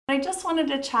I just wanted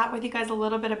to chat with you guys a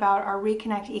little bit about our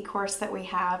ReConnect e-course that we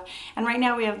have. And right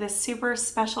now we have this super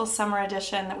special summer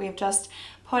edition that we've just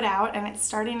put out, and it's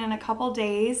starting in a couple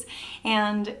days.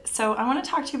 And so I want to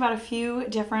talk to you about a few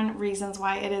different reasons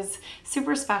why it is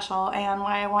super special and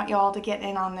why I want you all to get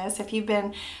in on this. If you've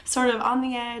been sort of on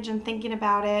the edge and thinking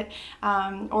about it,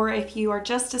 or if you are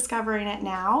just discovering it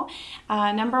now,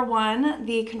 number one,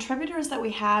 the contributors that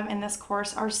we have in this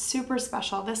course are super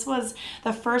special. This was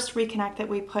the first ReConnect that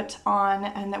we put on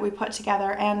and that we put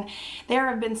together, and there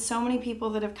have been so many people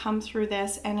that have come through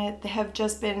this and have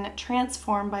just been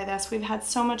transformed by this. We've had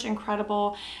so much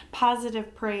incredible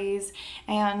positive praise,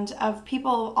 and of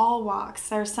people all walks.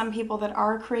 There's some people that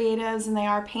are creatives and they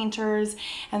are painters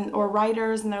or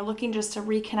writers, and they're looking just to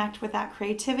reconnect with that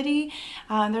creativity.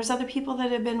 There's other people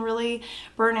that have been really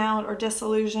burnout or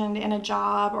disillusioned in a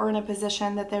job or in a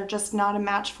position that they're just not a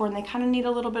match for, and they kind of need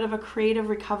a little bit of a creative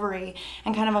recovery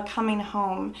and kind of a coming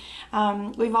home.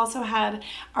 We've also had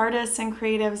artists and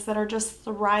creatives that are just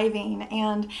thriving,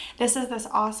 and this is this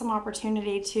awesome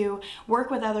opportunity to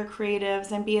work with other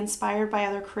creatives and be inspired by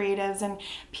other creatives and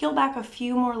peel back a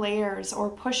few more layers or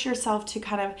push yourself to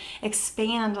kind of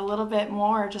expand a little bit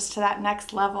more just to that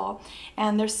next level.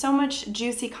 And there's so much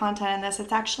juicy content in this.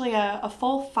 It's actually a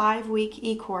full 5-week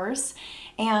e-course,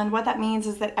 and what that means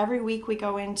is that every week we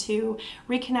go into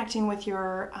reconnecting with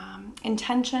your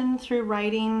intention through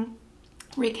writing,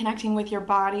 reconnecting with your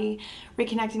body,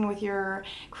 reconnecting with your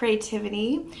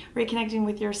creativity, reconnecting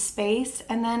with your space,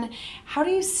 and then how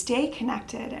do you stay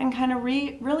connected and kind of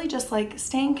really just like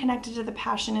staying connected to the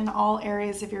passion in all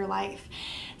areas of your life.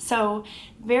 So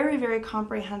very, very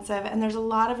comprehensive, and there's a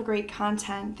lot of great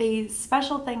content. The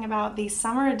special thing about the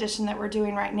summer edition that we're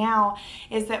doing right now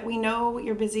is that we know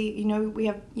you're busy,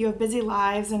 you have busy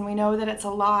lives, and we know that it's a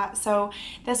lot. So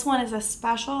this one is a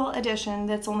special edition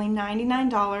that's only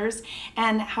 $99,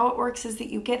 and how it works is that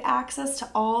you get access to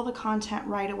all the content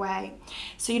right away.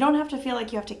 So you don't have to feel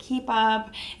like you have to keep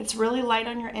up. It's really light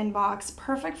on your inbox,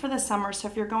 perfect for the summer. So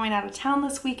if you're going out of town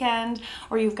this weekend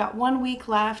or you've got 1 week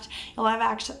left, you'll have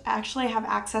actually have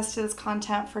access to this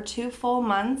content for 2 full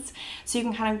months. So you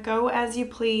can kind of go as you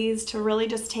please to really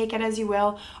just take it as you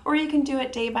will, or you can do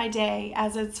it day by day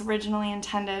as it's originally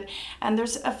intended. And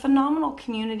there's a phenomenal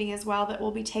community as well that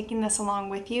will be taking this along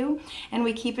with you, and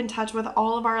we keep in touch with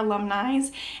all of our alumni.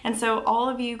 And so all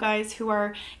of you guys who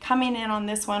are coming in on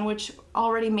this one, which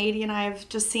already Mady and I have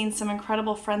just seen some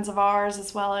incredible friends of ours,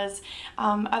 as well as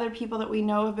other people that we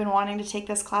know have been wanting to take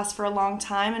this class for a long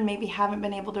time and maybe haven't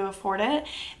been able to afford it.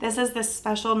 This is this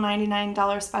special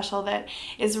 $99 special that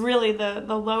is really the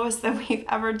lowest that we've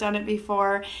ever done it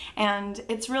before, and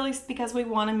it's really because we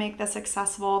want to make this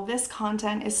accessible. This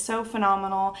content is so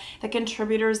phenomenal. The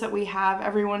contributors that we have,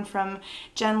 everyone from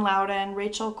Jen Loudon,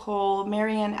 Rachel Cole,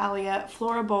 Marianne Elliott,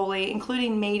 Flora Bowley,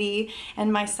 including Mady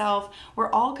and myself,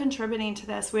 we're all contributing to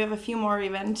this. We have a few more,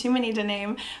 even too many to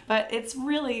name, but it's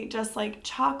really just like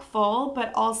chock full,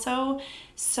 but also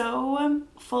so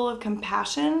full of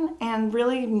compassion and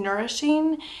really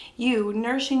nourishing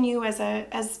you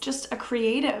as just a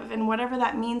creative, and whatever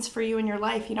that means for you in your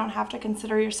life. You don't have to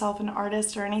consider yourself an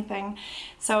artist or anything.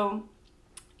 So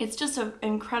it's just an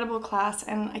incredible class,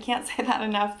 and I can't say that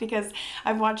enough because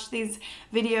I've watched these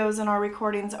videos and our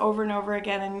recordings over and over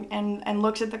again and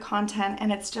looked at the content,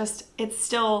 and it's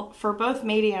still, for both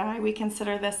Mady and I, we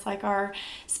consider this like our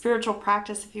spiritual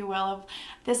practice, if you will, of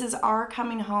this is our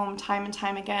coming home time and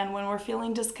time again when we're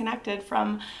feeling disconnected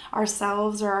from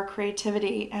ourselves or our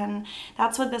creativity. And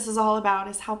that's what this is all about,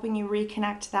 is helping you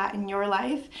reconnect that in your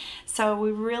life. So we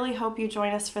really hope you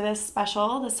join us for this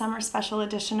special, the summer special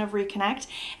edition of ReConnect.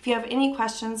 If you have any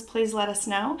questions, please let us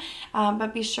know,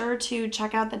 but be sure to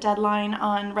check out the deadline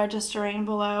on registering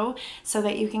below so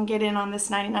that you can get in on this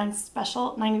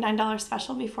 $99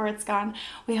 special before it's gone.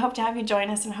 We hope to have you join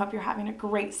us and hope you're having a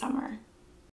great summer.